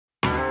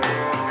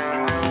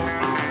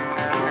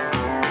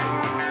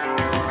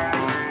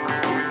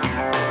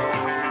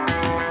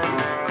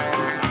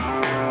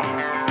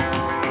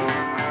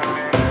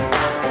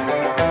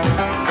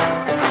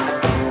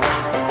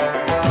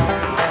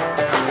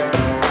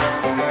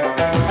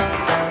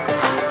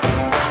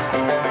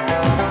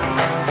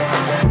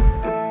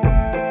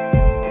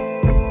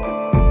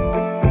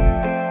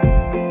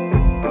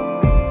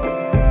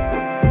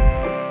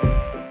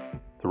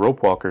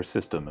Ropewalker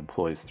system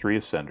employs 3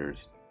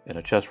 ascenders and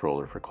a chest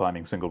roller for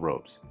climbing single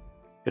ropes.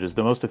 It is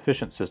the most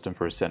efficient system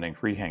for ascending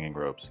free-hanging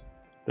ropes,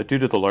 but due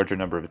to the larger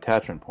number of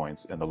attachment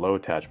points and the low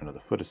attachment of the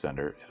foot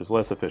ascender, it is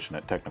less efficient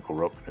at technical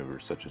rope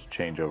maneuvers such as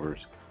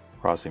changeovers,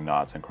 crossing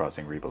knots, and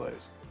crossing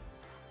rebelays.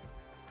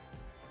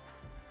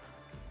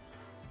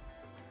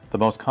 The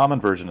most common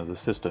version of the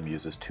system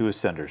uses 2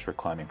 ascenders for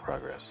climbing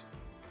progress.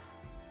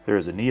 There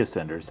is a knee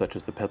ascender such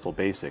as the Petzl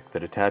Basic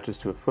that attaches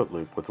to a foot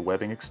loop with a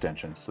webbing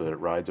extension so that it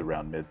rides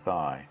around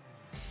mid-thigh,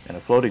 and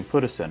a floating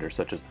foot ascender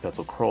such as the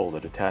Petzl Kroll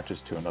that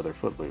attaches to another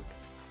foot loop.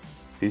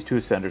 These 2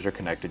 ascenders are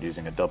connected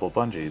using a double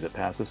bungee that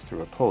passes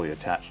through a pulley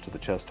attached to the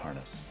chest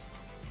harness.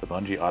 The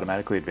bungee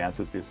automatically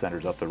advances the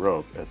ascenders up the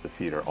rope as the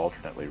feet are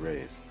alternately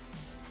raised.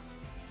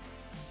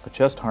 A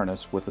chest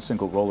harness with a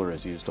single roller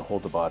is used to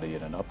hold the body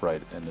in an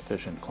upright and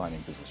efficient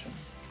climbing position.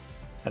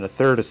 And a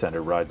third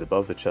ascender rides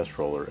above the chest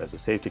roller as a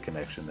safety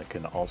connection that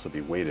can also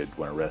be weighted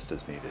when a rest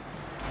is needed.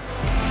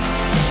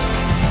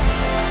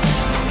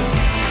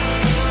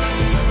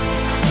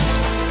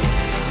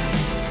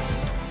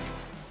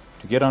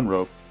 To get on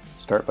rope,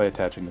 start by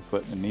attaching the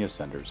foot and knee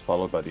ascenders,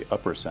 followed by the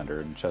upper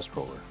ascender and chest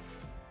roller.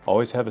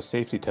 Always have a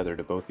safety tether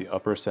to both the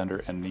upper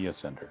ascender and knee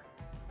ascender.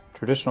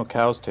 Traditional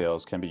cow's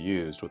tails can be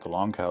used with the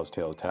long cow's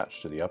tail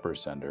attached to the upper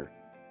ascender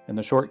and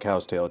the short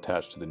cow's tail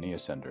attached to the knee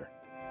ascender.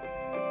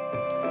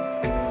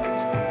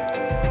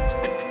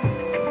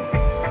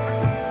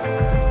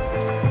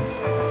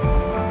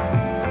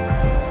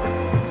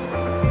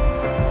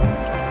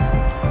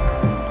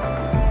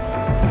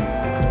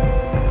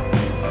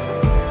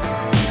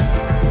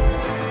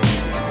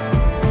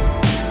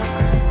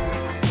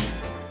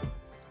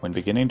 When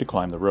beginning to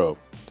climb the rope,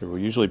 there will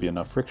usually be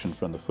enough friction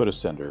from the foot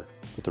ascender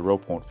that the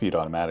rope won't feed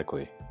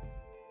automatically.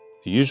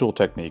 The usual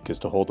technique is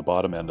to hold the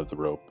bottom end of the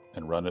rope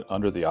and run it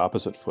under the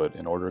opposite foot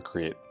in order to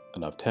create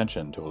enough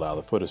tension to allow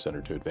the foot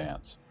ascender to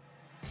advance.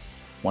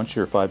 Once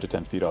you're 5 to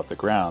 10 feet off the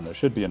ground, there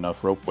should be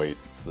enough rope weight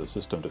for the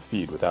system to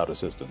feed without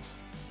assistance.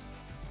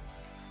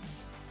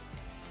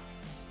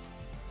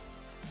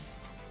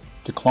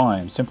 To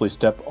climb, simply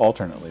step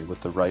alternately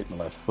with the right and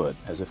left foot,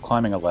 as if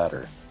climbing a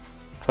ladder.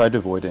 Try to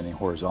avoid any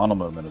horizontal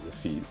movement of the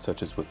feet,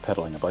 such as with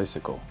pedaling a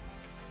bicycle.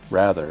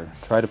 Rather,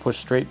 try to push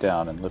straight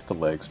down and lift the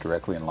legs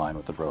directly in line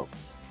with the rope.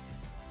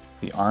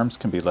 The arms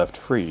can be left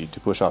free to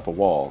push off a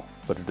wall,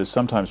 but it is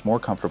sometimes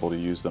more comfortable to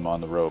use them on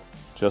the rope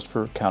just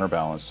for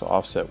counterbalance to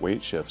offset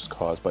weight shifts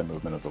caused by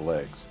movement of the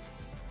legs.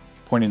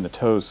 Pointing the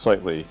toes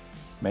slightly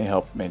may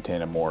help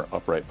maintain a more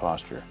upright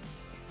posture.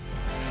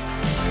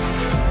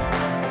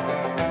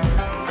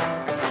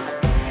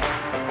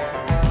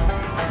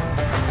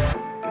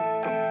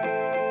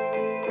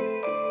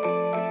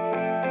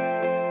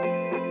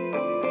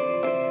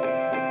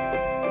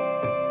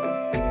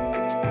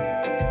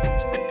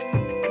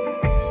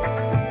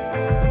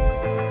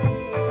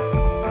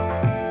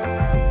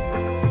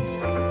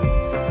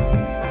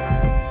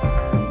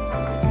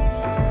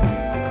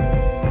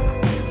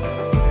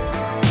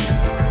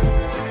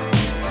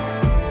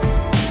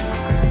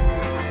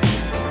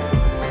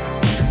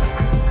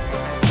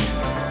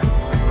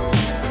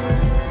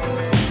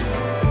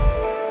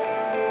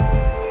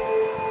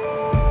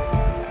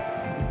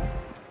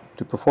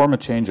 To perform a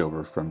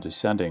changeover from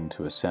descending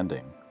to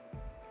ascending,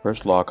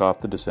 first lock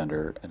off the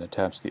descender and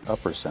attach the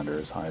upper ascender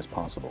as high as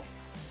possible.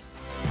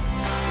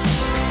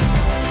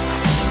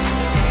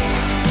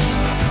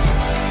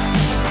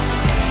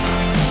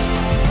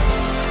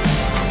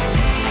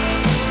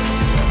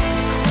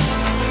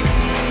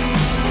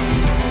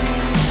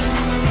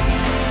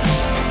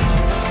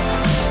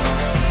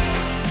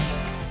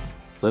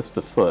 Lift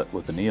the foot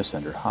with the knee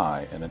ascender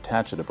high and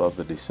attach it above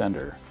the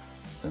descender.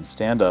 Then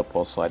stand up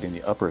while sliding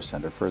the upper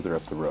ascender further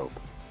up the rope,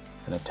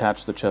 and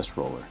attach the chest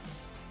roller.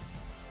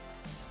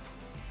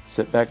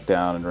 Sit back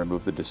down and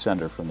remove the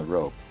descender from the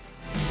rope.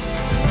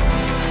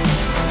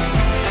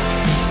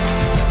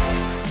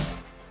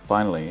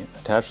 Finally,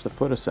 attach the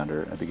foot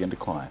ascender and begin to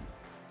climb.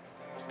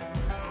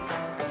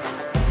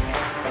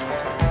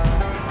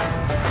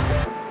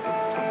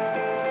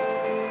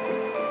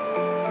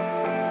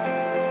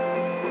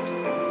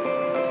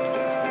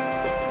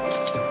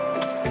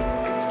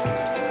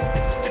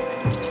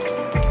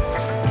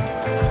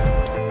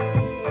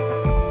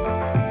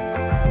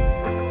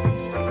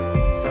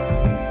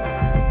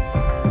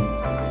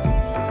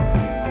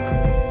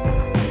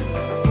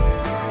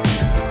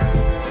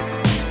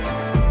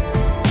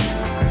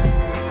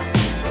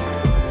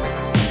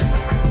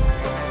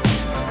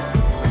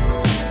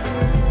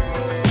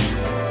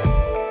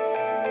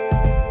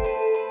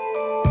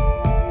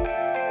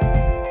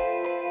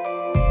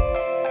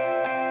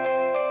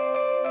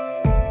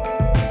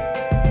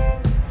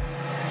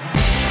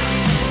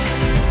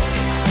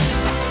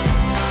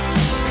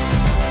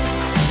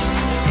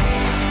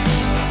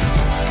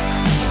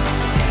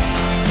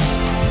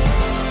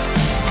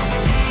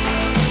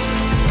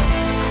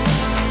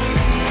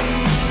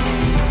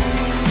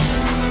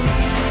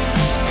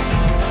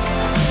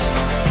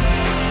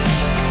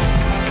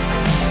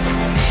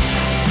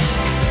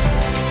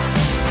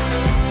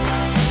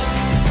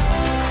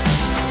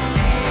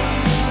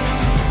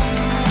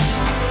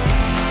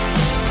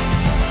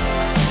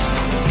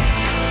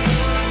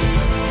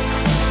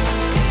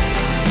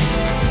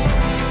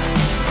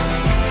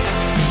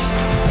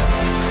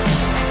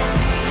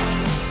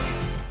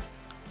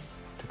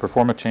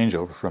 perform a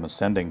changeover from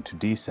ascending to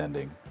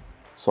descending,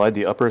 slide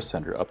the upper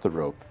ascender up the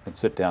rope and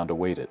sit down to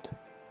weight it.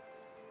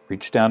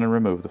 Reach down and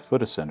remove the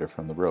foot ascender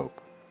from the rope.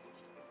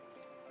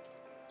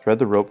 Thread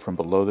the rope from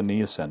below the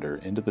knee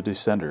ascender into the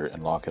descender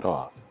and lock it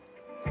off.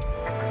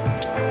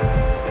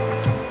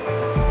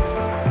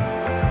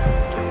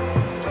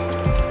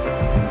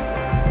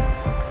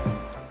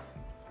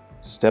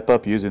 Step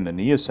up using the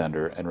knee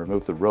ascender and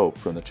remove the rope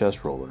from the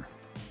chest roller.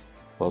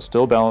 While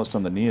still balanced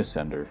on the knee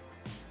ascender,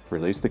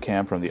 release the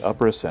cam from the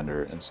upper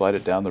ascender and slide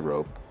it down the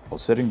rope while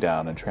sitting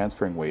down and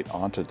transferring weight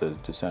onto the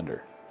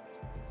descender.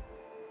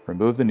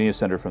 Remove the knee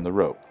ascender from the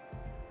rope.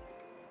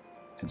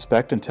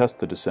 Inspect and test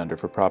the descender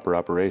for proper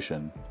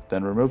operation,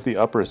 then remove the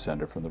upper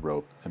ascender from the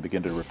rope and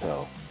begin to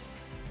rappel.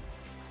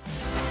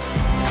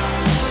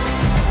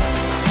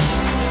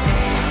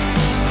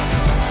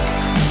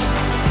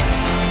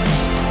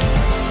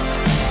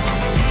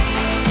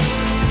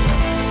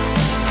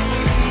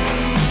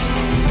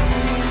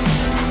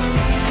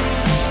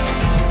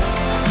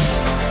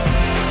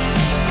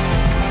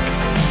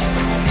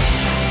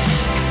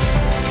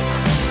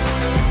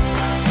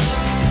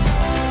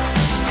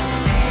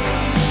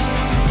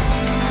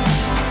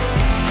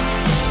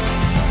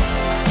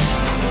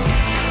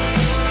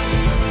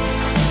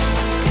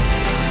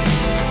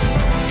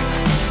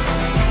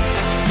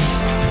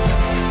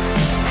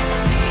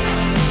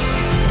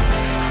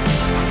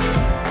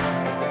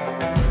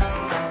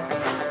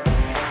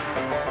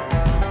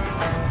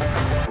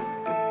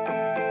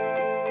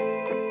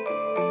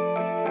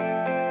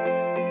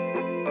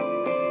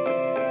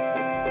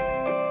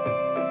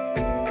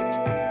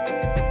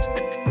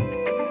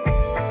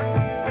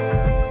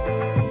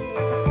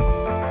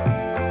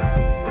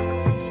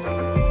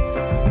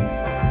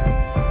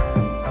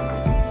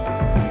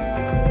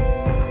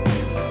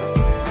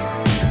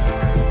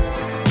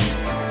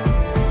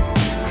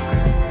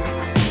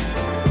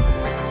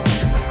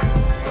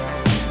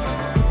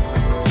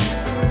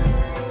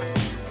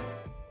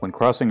 When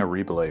crossing a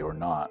rebelay or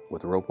knot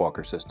with a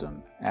Ropewalker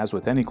system, as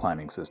with any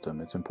climbing system,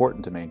 it's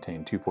important to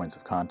maintain 2 points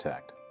of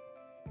contact.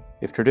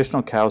 If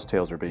traditional cow's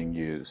tails are being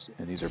used,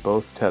 and these are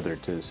both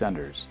tethered to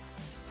ascenders,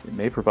 it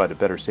may provide a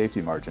better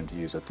safety margin to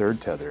use a third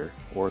tether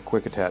or a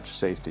quick attach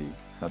safety,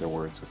 in other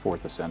words, a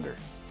fourth ascender.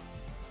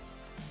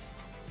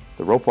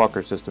 The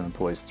Ropewalker system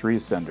employs 3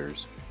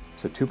 ascenders,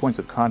 so 2 points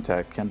of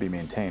contact can be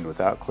maintained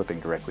without clipping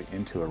directly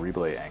into a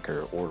rebelay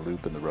anchor or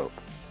loop in the rope.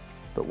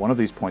 But one of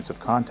these points of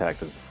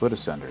contact is the foot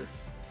ascender,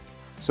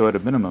 so at a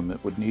minimum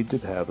it would need to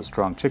have a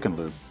strong chicken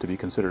loop to be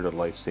considered a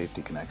life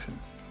safety connection.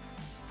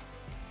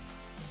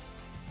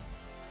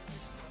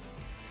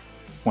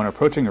 When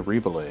approaching a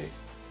rebelay,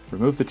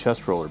 remove the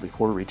chest roller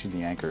before reaching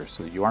the anchor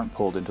so that you aren't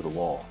pulled into the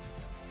wall.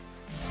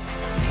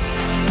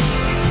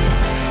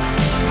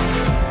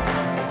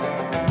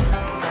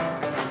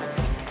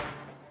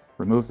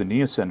 Remove the knee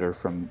ascender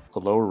from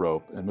the lower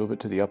rope and move it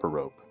to the upper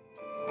rope.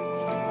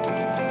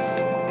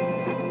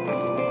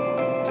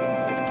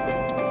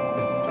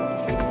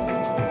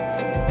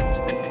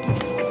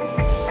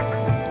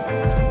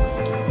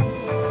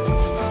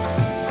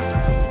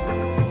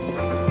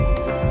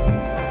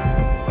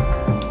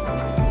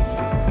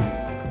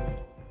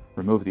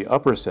 Remove the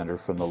upper ascender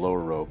from the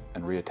lower rope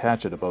and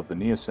reattach it above the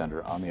knee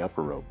ascender on the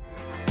upper rope.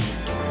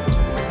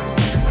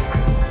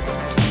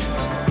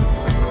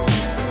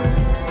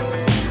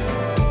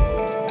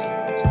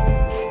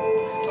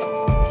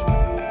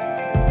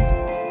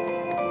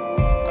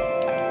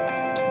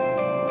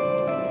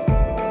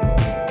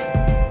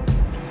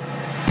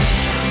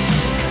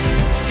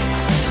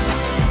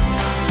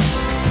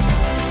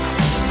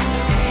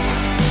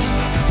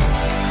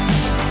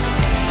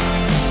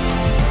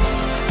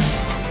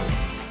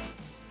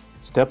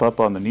 Step up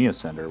on the knee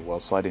ascender while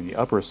sliding the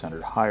upper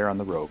ascender higher on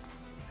the rope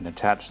and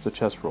attach the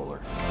chest roller.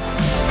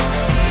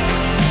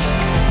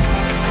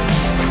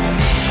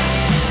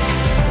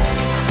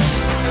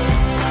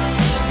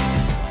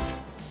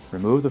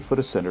 Remove the foot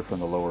ascender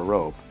from the lower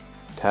rope,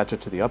 attach it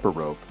to the upper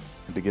rope,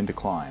 and begin to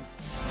climb.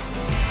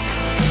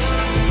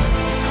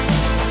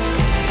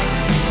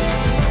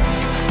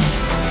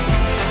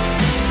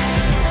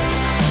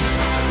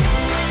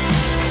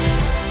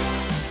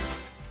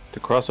 To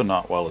cross a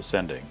knot while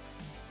ascending,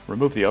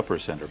 remove the upper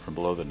ascender from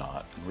below the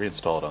knot and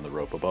reinstall it on the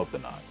rope above the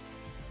knot.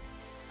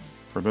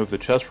 Remove the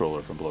chest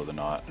roller from below the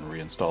knot and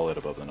reinstall it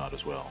above the knot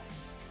as well.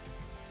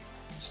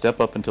 Step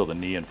up until the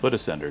knee and foot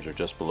ascenders are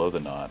just below the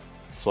knot,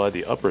 and slide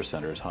the upper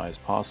ascender as high as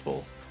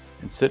possible,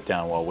 and sit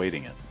down while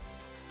weighting it.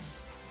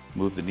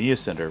 Move the knee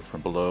ascender from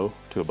below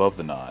to above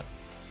the knot,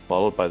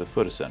 followed by the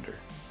foot ascender.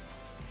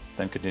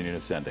 Then continue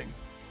ascending.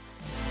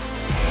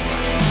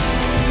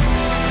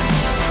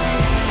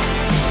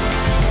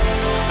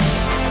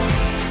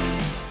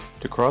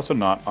 To cross a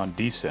knot on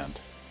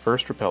descent,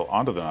 first rappel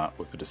onto the knot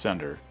with the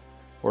descender,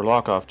 or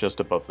lock off just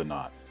above the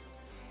knot.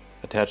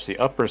 Attach the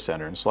upper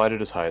ascender and slide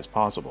it as high as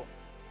possible.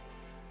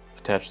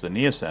 Attach the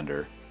knee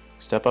ascender,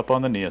 step up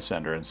on the knee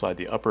ascender and slide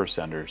the upper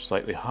ascender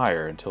slightly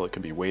higher until it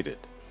can be weighted.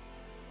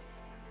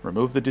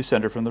 Remove the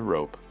descender from the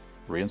rope,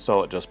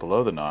 reinstall it just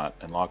below the knot,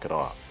 and lock it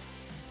off.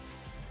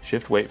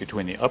 Shift weight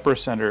between the upper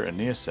ascender and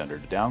knee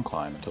ascender to down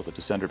climb until the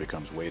descender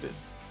becomes weighted.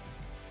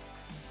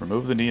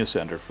 Remove the knee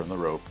ascender from the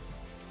rope.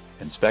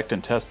 Inspect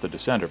and test the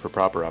descender for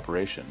proper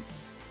operation.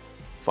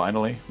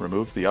 Finally,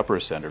 remove the upper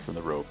ascender from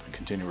the rope and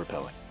continue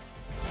rappelling.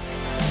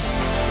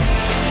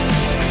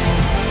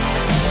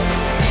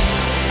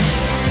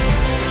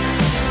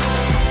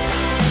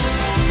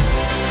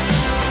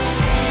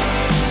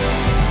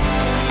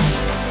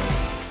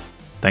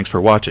 Thanks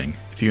for watching.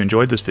 If you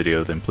enjoyed this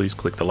video, then please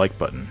click the like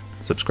button.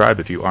 Subscribe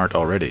if you aren't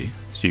already,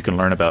 so you can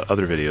learn about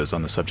other videos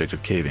on the subject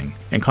of caving,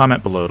 and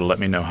comment below to let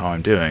me know how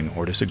I'm doing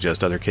or to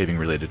suggest other caving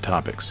related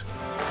topics.